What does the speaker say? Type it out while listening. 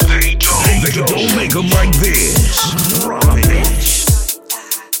Shake 'em like this. Drop it.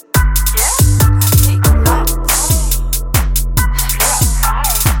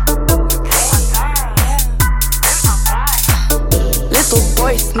 Little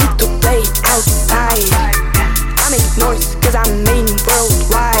boys need to play outside. I make noise cause I'm main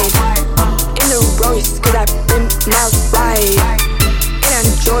worldwide. In a Royce cause I pimp my ride. In a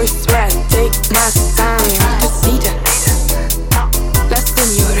Joyce where I take my time to see the La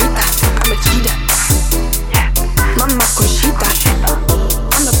señorita, I'm a cheetah. Mama Conchita,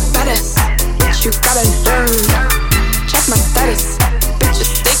 I'm the baddest. You gotta learn. Check my status,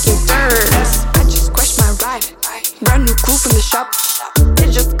 bitches taking turns. I just crashed my ride. Brand new cool from the shop.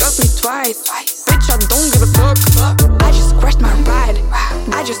 It just cost me twice. Bitch, I don't give a fuck. I just crashed my ride.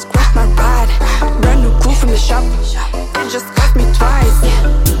 I just crashed my ride. Brand new cool from the shop. It just cost me twice.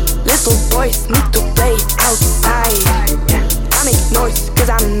 Little boys need to play outside. I make noise cause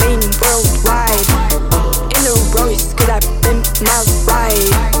I'm main worldwide. In a Royce cause I pimp my ride.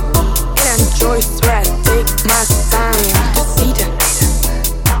 In a Joyce where I take my time to see the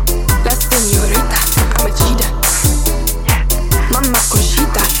La señorita, I'm a cheetah. Mama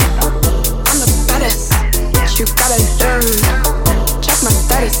Conchita, I'm the baddest. You gotta learn. Check my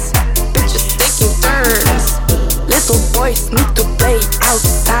status, bitches taking turns. Little boys need to play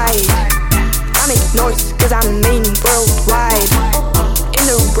outside. I make noise cause I'm main worldwide. In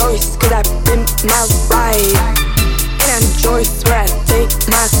a Royce cause I pimp my ride. In a Joyce where I take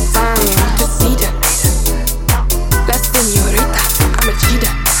my time to see the La señorita, I'm a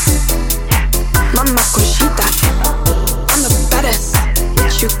cheetah. Mama Conchita, I'm the baddest.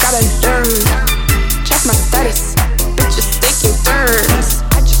 You gotta learn. Check my status, bitches taking turns.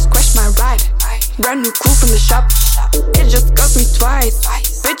 I just crashed my ride. Brand new cool from the shop. It just cost me twice.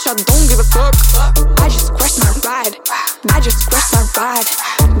 Bitch, I don't give a fuck. I just crashed my ride. I just crashed my ride.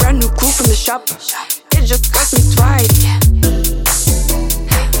 Brand new cool from the shop. It just cost me twice.